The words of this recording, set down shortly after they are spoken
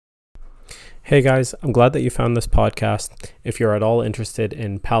Hey guys, I'm glad that you found this podcast. If you're at all interested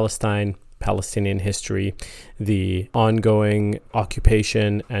in Palestine, Palestinian history, the ongoing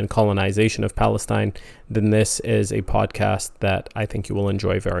occupation and colonization of Palestine, then this is a podcast that I think you will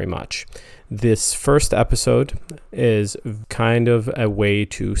enjoy very much. This first episode is kind of a way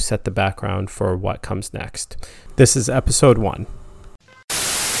to set the background for what comes next. This is episode 1.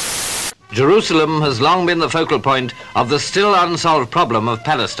 Jerusalem has long been the focal point of the still unsolved problem of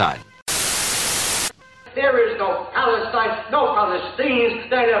Palestine. There is no Palestine, no Palestinians,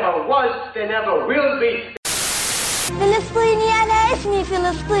 there never was, there never will be. فلسطيني أنا اسمي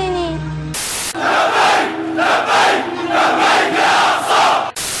فلسطيني.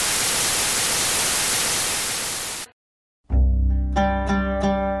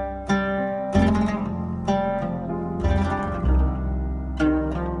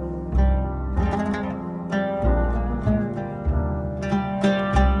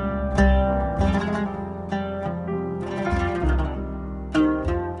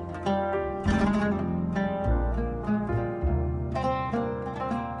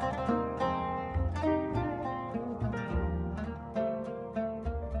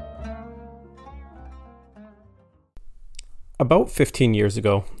 About 15 years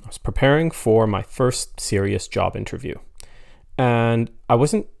ago, I was preparing for my first serious job interview, and I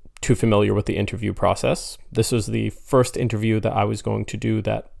wasn't too familiar with the interview process. This was the first interview that I was going to do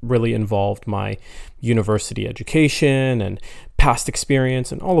that really involved my university education and past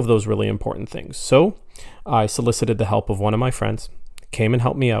experience and all of those really important things. So I solicited the help of one of my friends, came and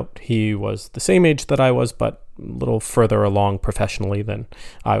helped me out. He was the same age that I was, but a little further along professionally than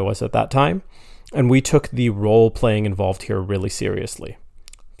I was at that time. And we took the role playing involved here really seriously.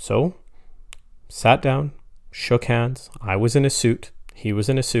 So, sat down, shook hands. I was in a suit. He was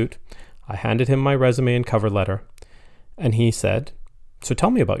in a suit. I handed him my resume and cover letter. And he said, "So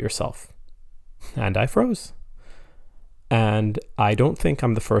tell me about yourself." And I froze. And I don't think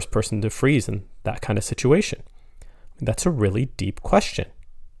I'm the first person to freeze in that kind of situation. That's a really deep question.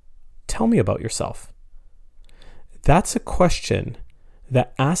 Tell me about yourself. That's a question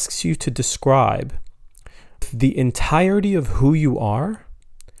that asks you to describe the entirety of who you are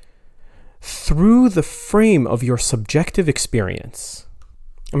through the frame of your subjective experience.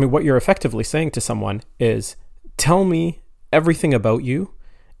 I mean, what you're effectively saying to someone is, tell me everything about you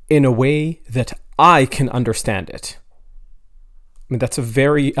in a way that I can understand it. I mean, that's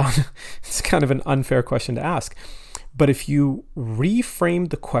it's kind of an unfair question to ask. But if you reframe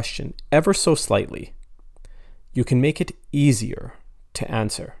the question ever so slightly, you can make it easier to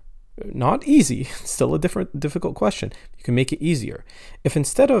answer. Not easy, still a difficult question. You can make it easier. If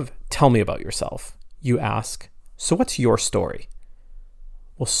instead of tell me about yourself, you ask, so what's your story?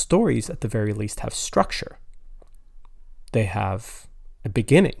 Well, stories at the very least have structure. They have a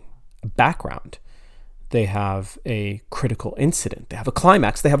beginning, a background. They have a critical incident. They have a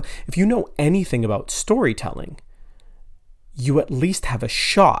climax. If you know anything about storytelling, you at least have a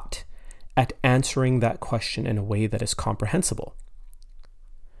shot at answering that question in a way that is comprehensible.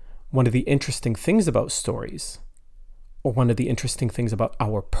 One of the interesting things about stories, or one of the interesting things about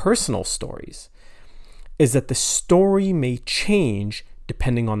our personal stories, is that the story may change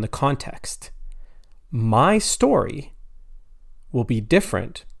depending on the context. My story will be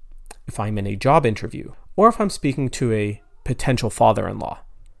different if I'm in a job interview or if I'm speaking to a potential father-in-law.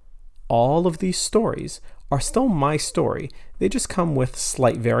 All of these stories are still my story. They just come with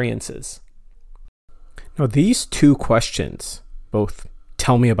slight variances. Now, these two questions, both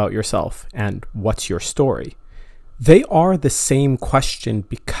tell me about yourself and what's your story, they are the same question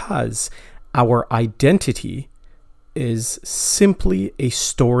because our identity is simply a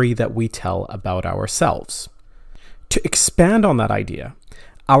story that we tell about ourselves. To expand on that idea,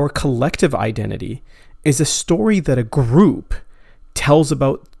 our collective identity is a story that a group tells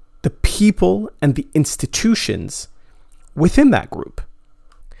about the people and the institutions within that group.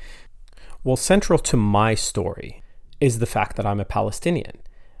 Well, central to my story is the fact that I'm a Palestinian.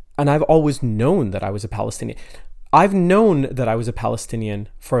 And I've always known that I was a Palestinian. I've known that I was a Palestinian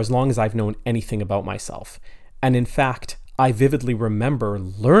for as long as I've known anything about myself. And in fact, I vividly remember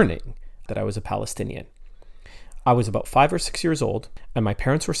learning that I was a Palestinian. I was about 5 or 6 years old, and my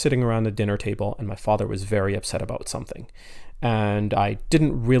parents were sitting around the dinner table, and my father was very upset about something. And I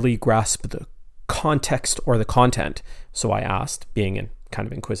didn't really grasp the context or the content. So I asked, being a kind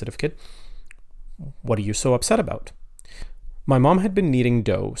of inquisitive kid, "What are you so upset about?" My mom had been kneading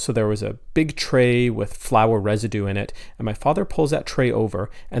dough, so there was a big tray with flour residue in it, and my father pulls that tray over,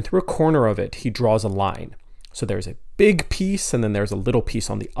 and through a corner of it, he draws a line. So there's a big piece, and then there's a little piece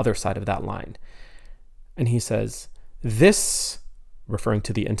on the other side of that line. And he says, "This referring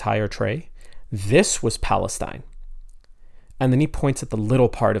to the entire tray, this was Palestine. And then he points at the little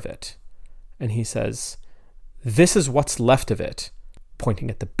part of it. And he says, this is what's left of it, pointing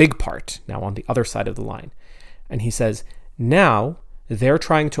at the big part, now on the other side of the line. And he says, now they're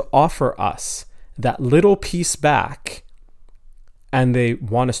trying to offer us that little piece back, and they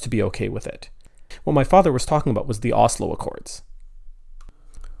want us to be okay with it. What my father was talking about was the Oslo Accords.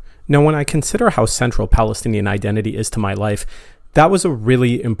 Now, when I consider how central Palestinian identity is to my life, that was a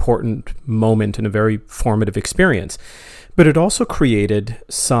really important moment and a very formative experience. But it also created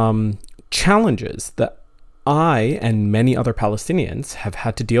some challenges that I and many other Palestinians have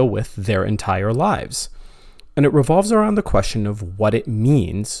had to deal with their entire lives. And it revolves around the question of what it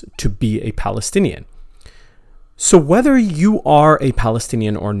means to be a Palestinian. So whether you are a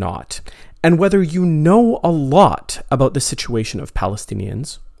Palestinian or not, and whether you know a lot about the situation of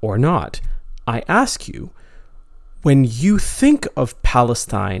Palestinians or not, I ask you, when you think of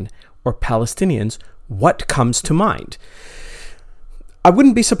Palestine or Palestinians, what comes to mind? I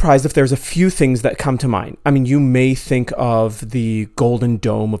wouldn't be surprised if there's a few things that come to mind. I mean, you may think of the Golden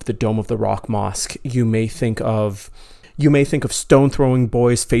Dome of the Dome of the Rock Mosque. You may think of stone-throwing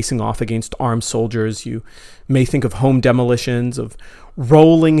boys facing off against armed soldiers. You may think of home demolitions, of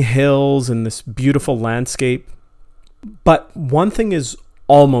rolling hills and this beautiful landscape. But one thing is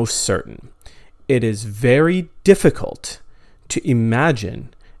almost certain. It is very difficult to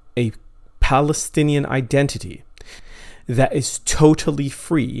imagine a Palestinian identity that is totally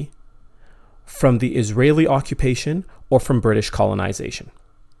free from the Israeli occupation or from British colonization.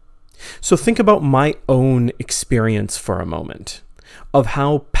 So think about my own experience for a moment of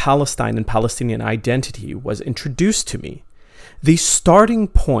how Palestine and Palestinian identity was introduced to me. The starting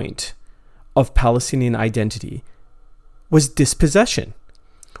point of Palestinian identity was dispossession,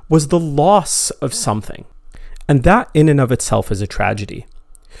 was the loss of something. And that in and of itself is a tragedy.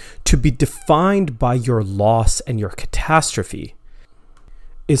 To be defined by your loss and your catastrophe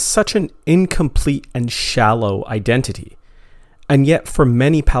is such an incomplete and shallow identity. And yet for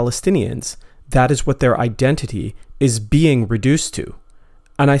many Palestinians, that is what their identity is being reduced to.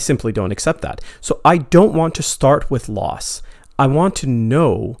 And I simply don't accept that. So I don't want to start with loss. I want to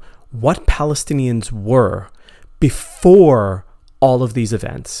know what Palestinians were before all of these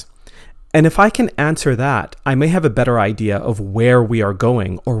events. And if I can answer that, I may have a better idea of where we are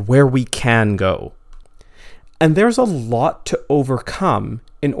going or where we can go. And there's a lot to overcome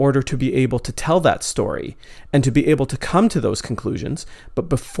in order to be able to tell that story and to be able to come to those conclusions. But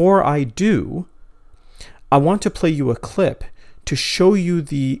before I do, I want to play you a clip to show you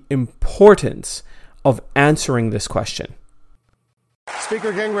the importance of answering this question.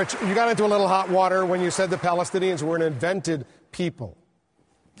 Speaker Gingrich, you got into a little hot water when you said the Palestinians were an invented people.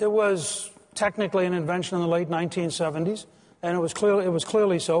 It was technically an invention in the late 1970s, and it was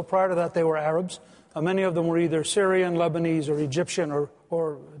clearly so. Prior to that, they were Arabs. Many of them were either Syrian, Lebanese, or Egyptian, or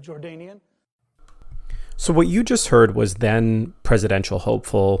Jordanian. So what you just heard was then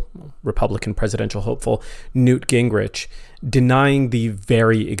Republican presidential hopeful, Newt Gingrich, denying the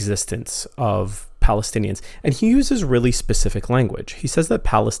very existence of Palestinians. And he uses really specific language. He says that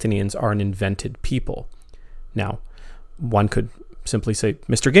Palestinians are an invented people. Now, one could simply say,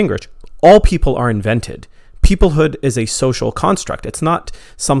 Mr. Gingrich, all people are invented. Peoplehood is a social construct. It's not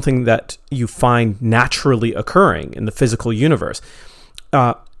something that you find naturally occurring in the physical universe.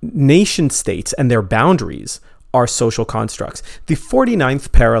 Nation states and their boundaries are social constructs. The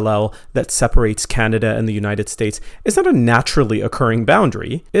 49th parallel that separates Canada and the United States is not a naturally occurring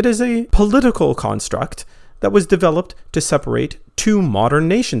boundary. It is a political construct that was developed to separate two modern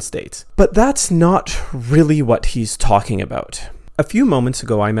nation states. But that's not really what he's talking about. A few moments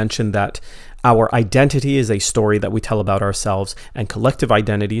ago, I mentioned that our identity is a story that we tell about ourselves, and collective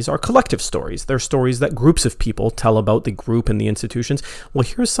identities are collective stories. They're stories that groups of people tell about the group and the institutions. Well,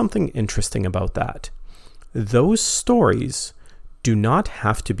 here's something interesting about that. Those stories do not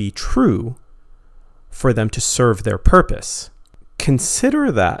have to be true for them to serve their purpose.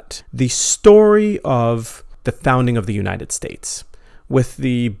 Consider that the story of the founding of the United States, with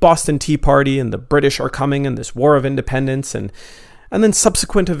the Boston Tea Party and the British are coming and this War of Independence and then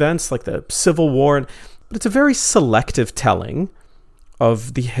subsequent events like the Civil War. But it's a very selective telling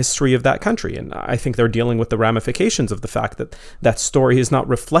of the history of that country. And I think they're dealing with the ramifications of the fact that that story is not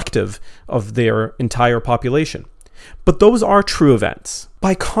reflective of their entire population. But those are true events.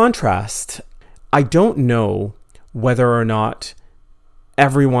 By contrast, I don't know whether or not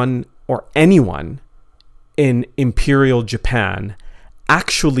everyone or anyone in Imperial Japan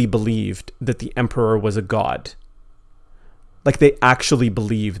actually believed that the emperor was a god. Like they actually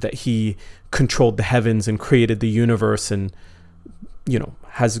believed that he controlled the heavens and created the universe and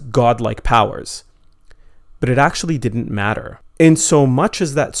has godlike powers. But it actually didn't matter. In so much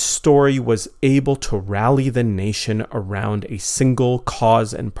as that story was able to rally the nation around a single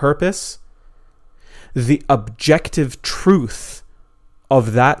cause and purpose, the objective truth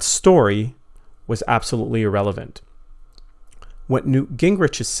of that story was absolutely irrelevant. What Newt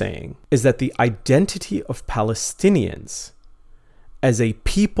Gingrich is saying is that the identity of Palestinians as a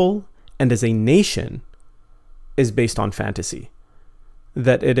people and as a nation is based on fantasy.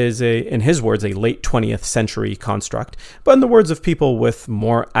 That it is in his words, a late 20th century construct, but in the words of people with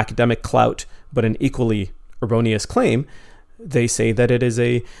more academic clout, but an equally erroneous claim, they say that it is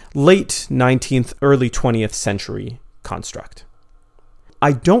a late 19th, early 20th century construct.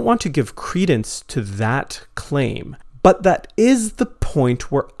 I don't want to give credence to that claim, but that is the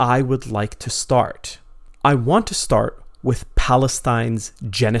point where I would like to start. I want to start with Palestine's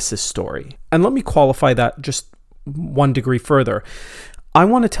Genesis story. And let me qualify that just one degree further. I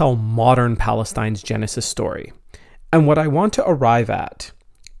want to tell modern Palestine's Genesis story. And what I want to arrive at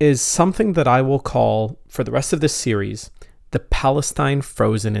is something that I will call, for the rest of this series, the Palestine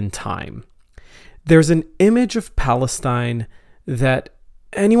frozen in time. There's an image of Palestine that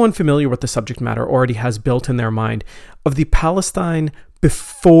anyone familiar with the subject matter already has built in their mind of the Palestine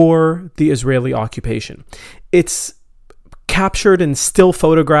before the Israeli occupation. It's captured in still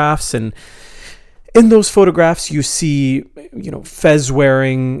photographs, and in those photographs, you see,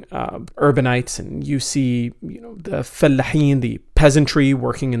 fez-wearing urbanites, and you see, the fellahin, the peasantry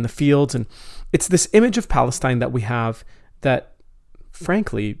working in the fields. And it's this image of Palestine that we have that,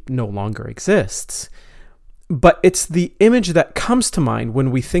 frankly, no longer exists. But it's the image that comes to mind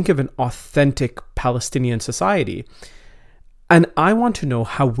when we think of an authentic Palestinian society. And I want to know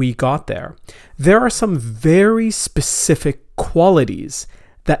how we got there. There are some very specific qualities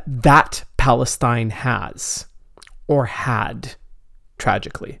that Palestine has, or had,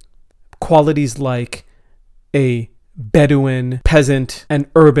 tragically. Qualities like a Bedouin, peasant, and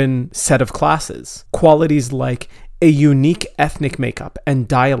urban set of classes. Qualities like a unique ethnic makeup and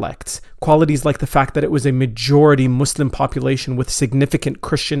dialects. Qualities like the fact that it was a majority Muslim population with significant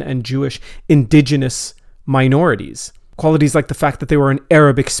Christian and Jewish indigenous minorities. Qualities like the fact that they were an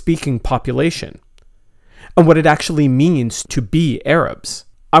Arabic-speaking population. And what it actually means to be Arabs.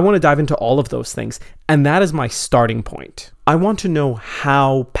 I want to dive into all of those things, and that is my starting point. I want to know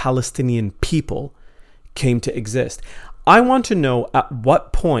how Palestinian people came to exist. I want to know at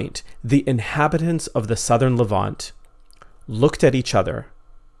what point the inhabitants of the southern Levant looked at each other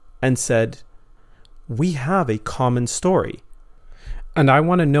and said, we have a common story. And I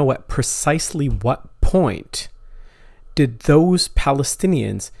want to know at precisely what point did those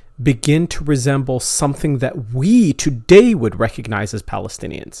Palestinians begin to resemble something that we today would recognize as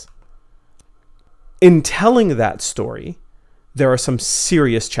Palestinians. In telling that story, there are some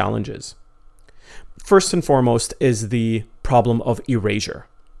serious challenges. First and foremost is the problem of erasure.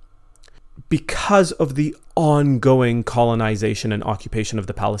 Because of the ongoing colonization and occupation of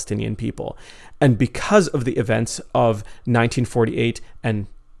the Palestinian people, and because of the events of 1948 and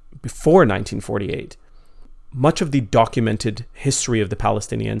before 1948, much of the documented history of the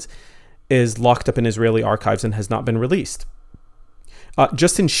Palestinians is locked up in Israeli archives and has not been released.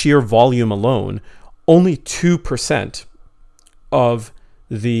 Just in sheer volume alone, only 2% of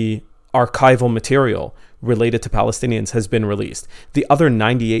the archival material related to Palestinians has been released. The other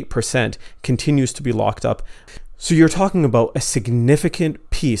 98% continues to be locked up. So you're talking about a significant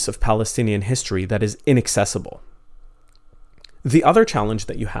piece of Palestinian history that is inaccessible. The other challenge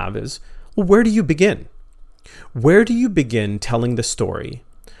that you have is, well, where do you begin? Where do you begin telling the story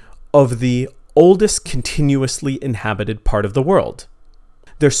of the oldest continuously inhabited part of the world?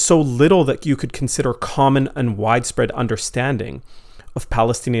 There's so little that you could consider common and widespread understanding of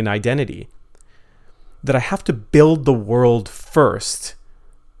Palestinian identity that I have to build the world first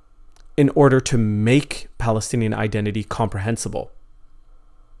in order to make Palestinian identity comprehensible.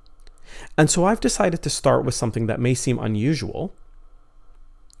 And so I've decided to start with something that may seem unusual.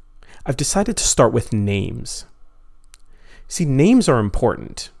 I've decided to start with names. See, names are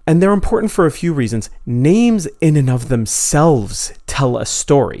important, and they're important for a few reasons. Names in and of themselves tell a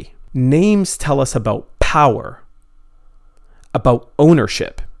story. Names tell us about power, about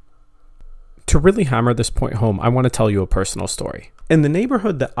ownership. To really hammer this point home, I want to tell you a personal story. In the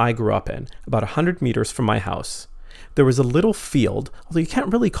neighborhood that I grew up in, about 100 meters from my house, there was a little field, although you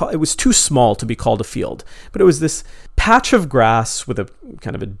can't really call it was too small to be called a field, but it was this patch of grass with a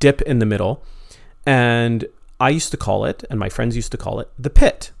kind of a dip in the middle, and I used to call it, and my friends used to call it, the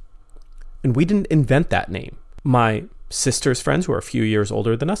pit. And we didn't invent that name. My sister's friends, who are a few years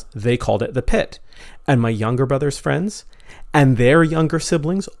older than us, they called it the pit. and my younger brother's friends and their younger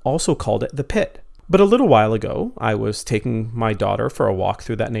siblings also called it the Pit. But a little while ago, I was taking my daughter for a walk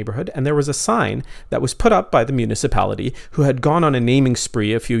through that neighborhood, and there was a sign that was put up by the municipality who had gone on a naming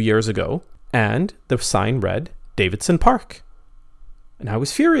spree a few years ago, and the sign read Davidson Park. And I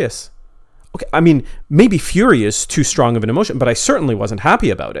was furious. Okay, I mean, maybe furious, too strong of an emotion, but I certainly wasn't happy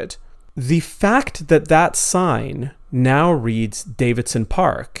about it. The fact that that sign now reads Davidson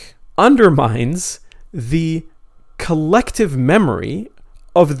Park undermines the collective memory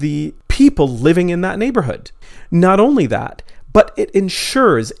of the people living in that neighborhood. Not only that, but it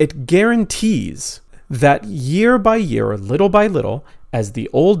ensures, it guarantees that year by year, little by little, as the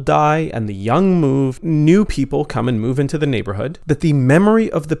old die and the young move, new people come and move into the neighborhood, that the memory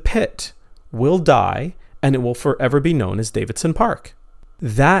of the Pit will die and it will forever be known as Davidson Park.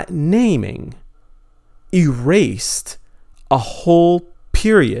 That naming erased a whole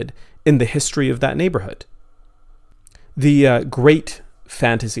period in the history of that neighborhood. The great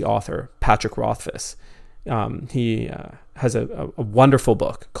fantasy author, Patrick Rothfuss, he has a wonderful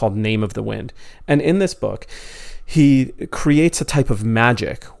book called Name of the Wind. And in this book, he creates a type of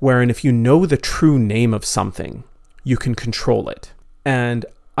magic wherein if you know the true name of something, you can control it. And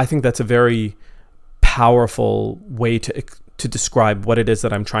I think that's a very powerful way to describe what it is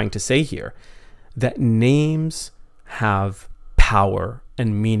that I'm trying to say here, that names have power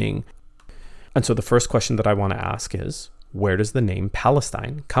and meaning. And so the first question that I want to ask is, where does the name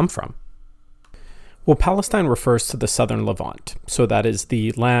Palestine come from? Well, Palestine refers to the southern Levant. So that is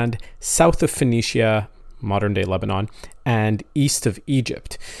the land south of Phoenicia, modern-day Lebanon, and east of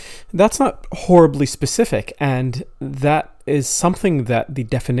Egypt. That's not horribly specific, and that is something that the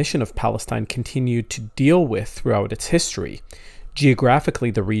definition of Palestine continued to deal with throughout its history.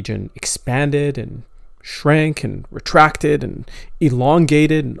 Geographically, the region expanded and shrank and retracted and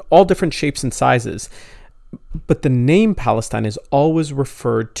elongated in all different shapes and sizes. But the name Palestine is always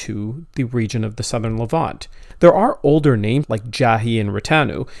referred to the region of the southern Levant. There are older names like Jahi and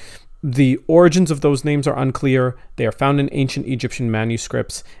Retanu. The origins of those names are unclear. They are found in ancient Egyptian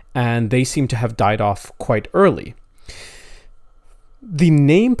manuscripts, and they seem to have died off quite early. The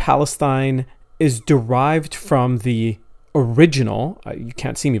name Palestine is derived from the original, you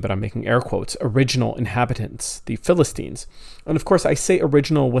can't see me, but I'm making air quotes, original inhabitants, the Philistines. And of course, I say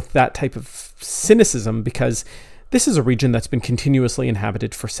original with that type of cynicism because this is a region that's been continuously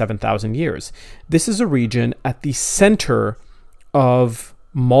inhabited for 7,000 years. This is a region at the center of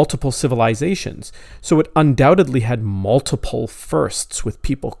multiple civilizations. So it undoubtedly had multiple firsts, with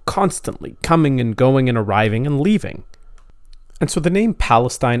people constantly coming and going and arriving and leaving. And so the name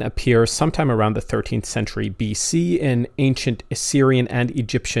Palestine appears sometime around the 13th century BC in ancient Assyrian and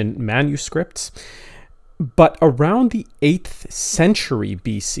Egyptian manuscripts. But around the 8th century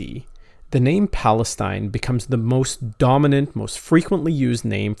BC, the name Palestine becomes the most dominant, most frequently used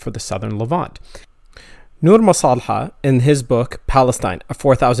name for the southern Levant. Nur Masalha, in his book Palestine, A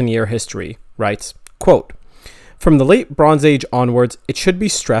 4,000-Year History, writes, quote, "From the late Bronze Age onwards, it should be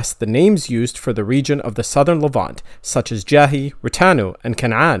stressed the names used for the region of the southern Levant, such as Jahi, Retanu, and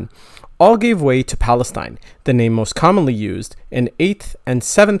Canaan, all gave way to Palestine, the name most commonly used in 8th and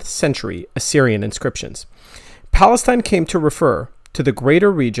 7th century Assyrian inscriptions. Palestine came to refer to the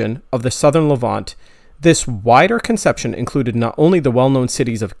greater region of the southern Levant. This wider conception included not only the well-known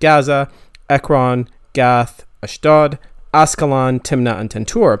cities of Gaza, Ekron, Gath, Ashdod, Ascalon, Timnah, and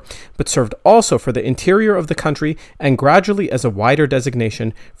Tentur, but served also for the interior of the country and gradually as a wider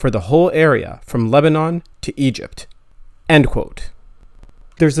designation for the whole area from Lebanon to Egypt." End quote.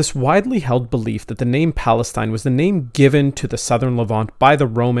 There's this widely held belief that the name Palestine was the name given to the southern Levant by the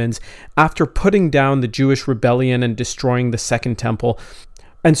Romans after putting down the Jewish rebellion and destroying the Second Temple.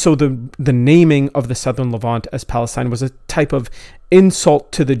 And so the naming of the southern Levant as Palestine was a type of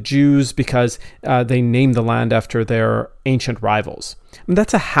insult to the Jews because they named the land after their ancient rivals. And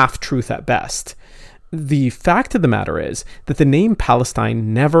that's a half-truth at best. The fact of the matter is that the name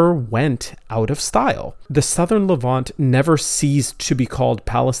Palestine never went out of style. The southern Levant never ceased to be called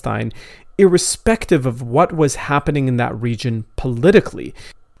Palestine, irrespective of what was happening in that region politically.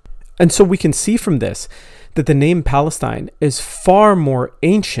 And so we can see from this that the name Palestine is far more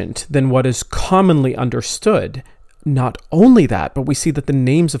ancient than what is commonly understood. Not only that, but we see that the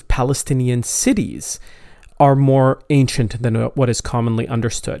names of Palestinian cities are more ancient than what is commonly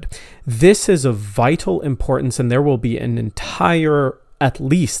understood. This is of vital importance, and there will be at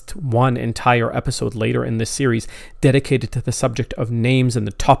least one entire episode later in this series dedicated to the subject of names and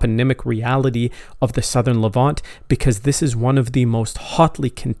the toponymic reality of the southern Levant, because this is one of the most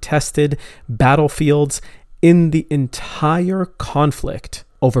hotly contested battlefields in the entire conflict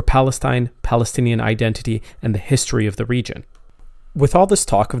over Palestine, Palestinian identity, and the history of the region. With all this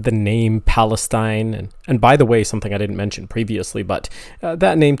talk of the name Palestine, and by the way, something I didn't mention previously, but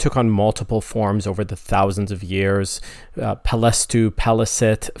that name took on multiple forms over the thousands of years. Palestu,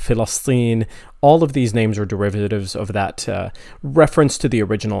 Palasit, Philistine, all of these names are derivatives of that reference to the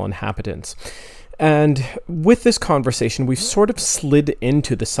original inhabitants. And with this conversation, we've sort of slid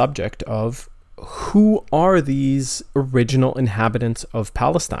into the subject of who are these original inhabitants of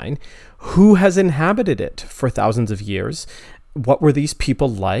Palestine? Who has inhabited it for thousands of years? What were these people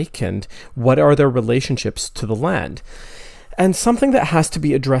like, and what are their relationships to the land? And something that has to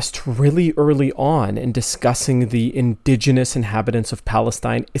be addressed really early on in discussing the indigenous inhabitants of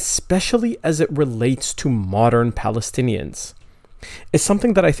Palestine, especially as it relates to modern Palestinians, is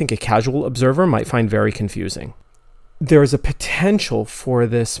something that I think a casual observer might find very confusing. There is a potential for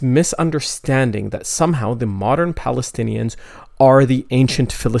this misunderstanding that somehow the modern Palestinians are the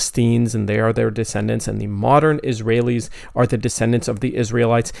ancient Philistines and they are their descendants, and the modern Israelis are the descendants of the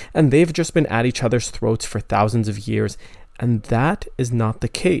Israelites, and they've just been at each other's throats for thousands of years. And that is not the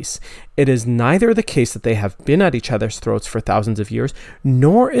case. It is neither the case that they have been at each other's throats for thousands of years,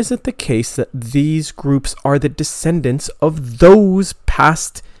 nor is it the case that these groups are the descendants of those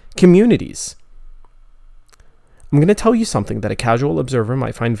past communities. I'm going to tell you something that a casual observer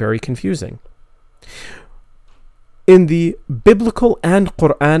might find very confusing. In the biblical and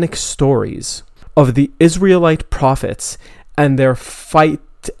Quranic stories of the Israelite prophets and their fight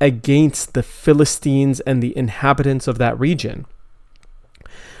against the Philistines and the inhabitants of that region,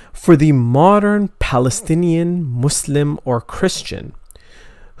 for the modern Palestinian, Muslim, or Christian,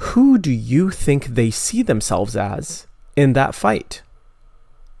 who do you think they see themselves as in that fight?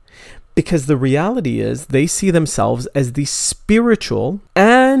 Because the reality is they see themselves as the spiritual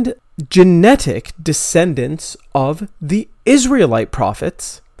and genetic descendants of the Israelite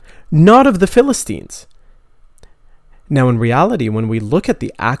prophets, not of the Philistines. Now, in reality, when we look at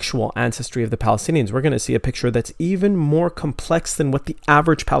the actual ancestry of the Palestinians, we're going to see a picture that's even more complex than what the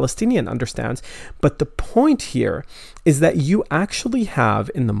average Palestinian understands. But the point here is that you actually have,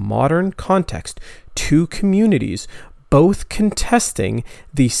 in the modern context, two communities both contesting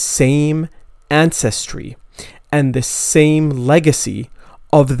the same ancestry and the same legacy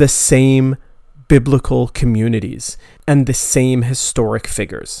of the same biblical communities and the same historic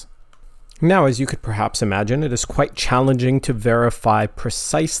figures. Now, as you could perhaps imagine, it is quite challenging to verify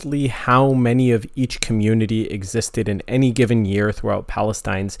precisely how many of each community existed in any given year throughout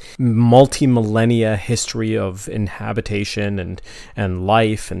Palestine's multi-millennia history of inhabitation and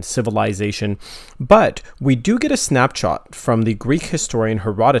life and civilization. But we do get a snapshot from the Greek historian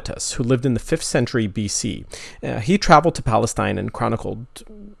Herodotus, who lived in the 5th century BC. He traveled to Palestine and chronicled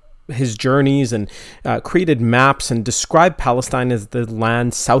his journeys and created maps and described Palestine as the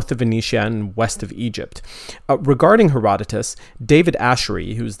land south of Phoenicia and west of Egypt. Regarding Herodotus, David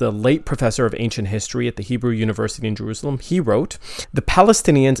Ashery, who's the late professor of ancient history at the Hebrew University in Jerusalem, he wrote, "The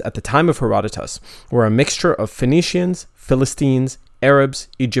Palestinians at the time of Herodotus were a mixture of Phoenicians, Philistines, Arabs,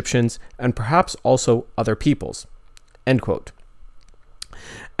 Egyptians, and perhaps also other peoples." End quote.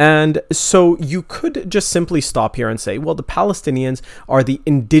 And so you could just simply stop here and say, well, the Palestinians are the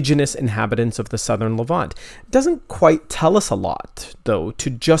indigenous inhabitants of the southern Levant. It doesn't quite tell us a lot, though, to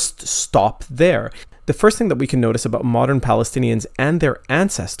just stop there. The first thing that we can notice about modern Palestinians and their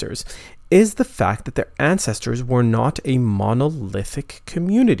ancestors is the fact that their ancestors were not a monolithic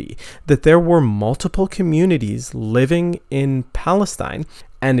community, that there were multiple communities living in Palestine.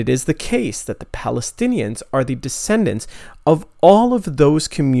 And it is the case that the Palestinians are the descendants of all of those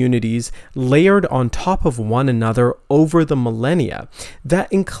communities layered on top of one another over the millennia.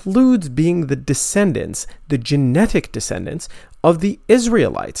 That includes being the descendants, the genetic descendants of the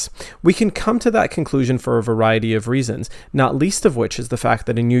Israelites. We can come to that conclusion for a variety of reasons, not least of which is the fact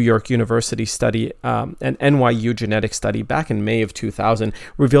that a New York University study, an NYU genetic study back in May of 2000,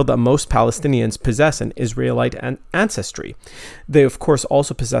 revealed that most Palestinians possess an Israelite ancestry. They, of course,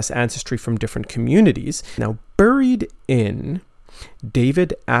 also possess ancestry from different communities. Now, buried in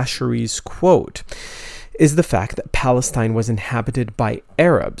David Ashery's quote is the fact that Palestine was inhabited by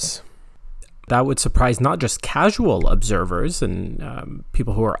Arabs. That would surprise not just casual observers and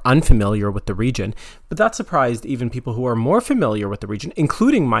people who are unfamiliar with the region, but that surprised even people who are more familiar with the region,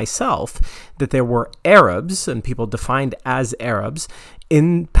 including myself, that there were Arabs and people defined as Arabs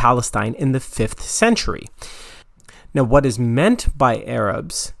in Palestine in the 5th century. Now, what is meant by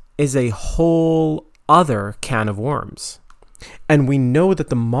Arabs is a whole other can of worms. And we know that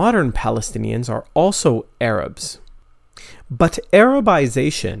the modern Palestinians are also Arabs. But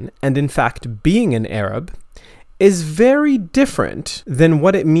Arabization, and in fact being an Arab, is very different than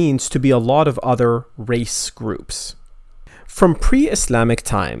what it means to be a lot of other race groups. From pre-Islamic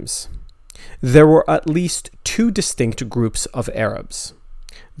times, there were at least two distinct groups of Arabs.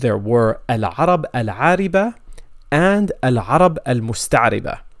 There were Al-Arab Al-Ariba and Al-Arab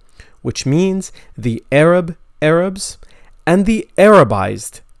Al-Musta'riba, which means the Arab Arabs and the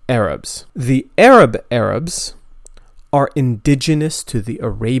Arabized Arabs. The Arab Arabs are indigenous to the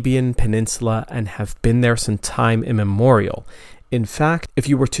Arabian Peninsula and have been there since time immemorial. In fact, if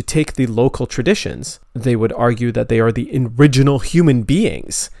you were to take the local traditions, they would argue that they are the original human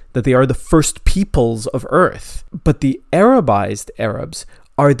beings, that they are the first peoples of Earth. But the Arabized Arabs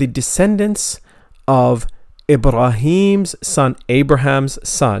are the descendants of Abraham's son,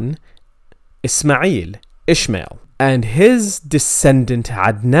 Ishmael, and his descendant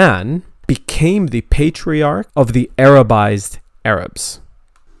Adnan became the patriarch of the Arabized Arabs.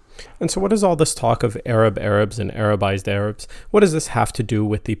 And so what is all this talk of Arab Arabs and Arabized Arabs? What does this have to do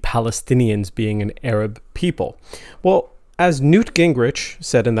with the Palestinians being an Arab people? Well, as Newt Gingrich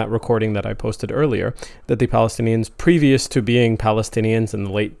said in that recording that I posted earlier, that the Palestinians previous to being Palestinians in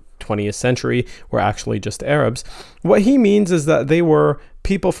the late 20th century were actually just Arabs. What he means is that they were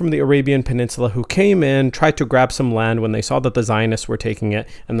people from the Arabian Peninsula who came in, tried to grab some land when they saw that the Zionists were taking it,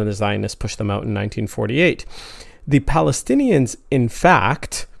 and then the Zionists pushed them out in 1948. The Palestinians, in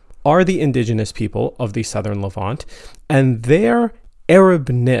fact, are the indigenous people of the southern Levant, and their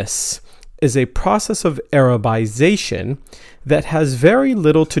Arabness is a process of Arabization that has very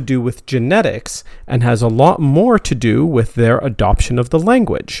little to do with genetics and has a lot more to do with their adoption of the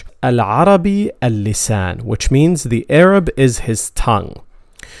language. Al-Arabi al-Lisan, which means the Arab is his tongue.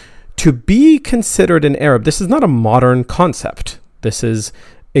 To be considered an Arab, this is not a modern concept. This is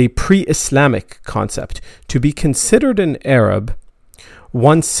a pre-Islamic concept. To be considered an Arab,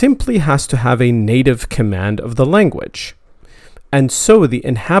 one simply has to have a native command of the language. And so the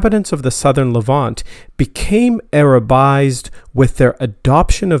inhabitants of the southern Levant became Arabized with their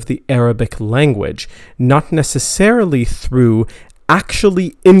adoption of the Arabic language, not necessarily through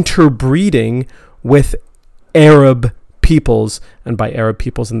actually interbreeding with Arab peoples. And by Arab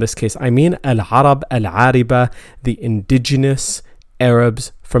peoples in this case, I mean Al-Arab Al-Ariba, the indigenous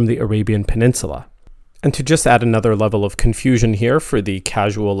Arabs from the Arabian Peninsula. And to just add another level of confusion here for the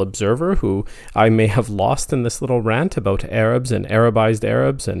casual observer who I may have lost in this little rant about Arabs and Arabized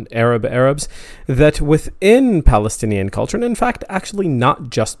Arabs and Arab Arabs, that within Palestinian culture, and in fact actually not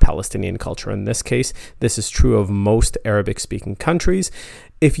just Palestinian culture in this case, this is true of most Arabic-speaking countries,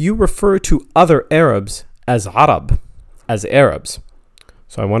 if you refer to other Arabs as Arab, as Arabs.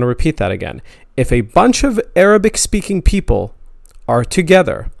 So I want to repeat that again. If a bunch of Arabic-speaking people are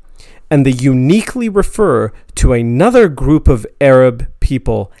together and they uniquely refer to another group of Arab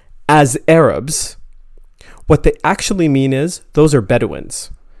people as Arabs, what they actually mean is those are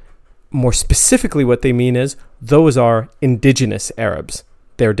Bedouins. More specifically, what they mean is those are indigenous Arabs.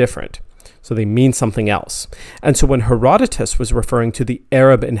 They're different. So they mean something else. And so when Herodotus was referring to the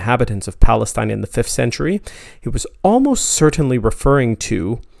Arab inhabitants of Palestine in the 5th century, he was almost certainly referring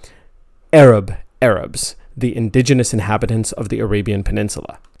to Arab Arabs, the indigenous inhabitants of the Arabian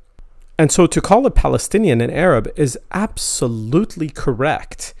Peninsula. And so to call a Palestinian an Arab is absolutely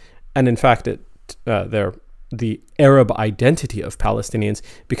correct. And in fact, the Arab identity of Palestinians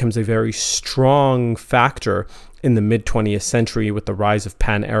becomes a very strong factor in the mid-20th century with the rise of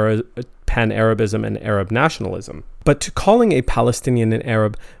Pan-Arabism and Arab nationalism. But to calling a Palestinian an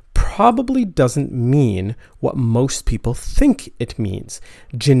Arab probably doesn't mean what most people think it means.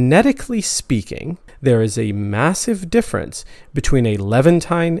 Genetically speaking, there is a massive difference between a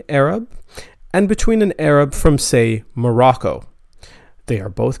Levantine Arab and between an Arab from, say, Morocco. They are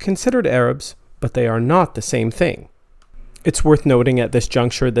both considered Arabs, but they are not the same thing. It's worth noting at this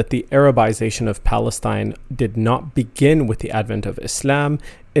juncture that the Arabization of Palestine did not begin with the advent of Islam.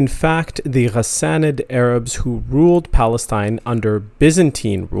 In fact, the Ghassanid Arabs who ruled Palestine under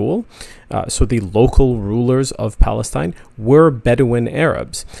Byzantine rule, so the local rulers of Palestine, were Bedouin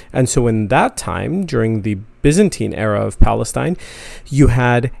Arabs. And so in that time, during the Byzantine era of Palestine, you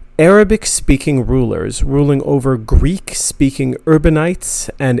had Arabic-speaking rulers ruling over Greek-speaking urbanites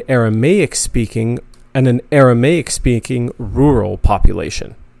and an Aramaic-speaking rural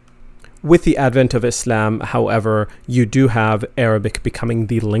population. With the advent of Islam, however, you do have Arabic becoming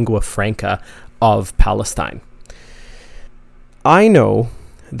the lingua franca of Palestine. I know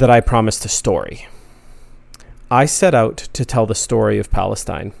that I promised a story. I set out to tell the story of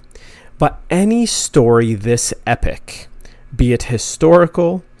Palestine, but any story this epic, be it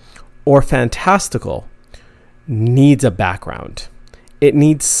historical or fantastical, needs a background. It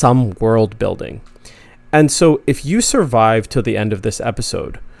needs some world building. And so if you survived till the end of this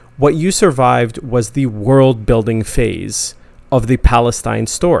episode, what you survived was the world-building phase of the Palestine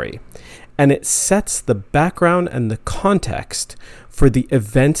story. And it sets the background and the context for the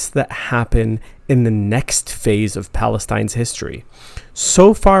events that happen in the next phase of Palestine's history.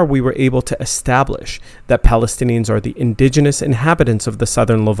 So far, we were able to establish that Palestinians are the indigenous inhabitants of the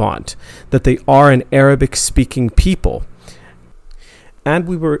southern Levant, that they are an Arabic-speaking people. And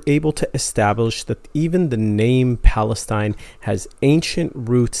we were able to establish that even the name Palestine has ancient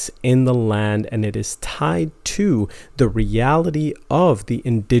roots in the land, and it is tied to the reality of the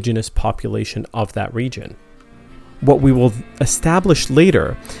indigenous population of that region. What we will establish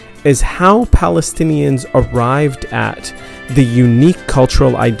later is how Palestinians arrived at the unique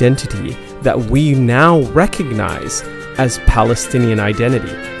cultural identity that we now recognize as Palestinian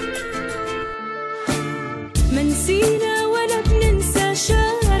identity.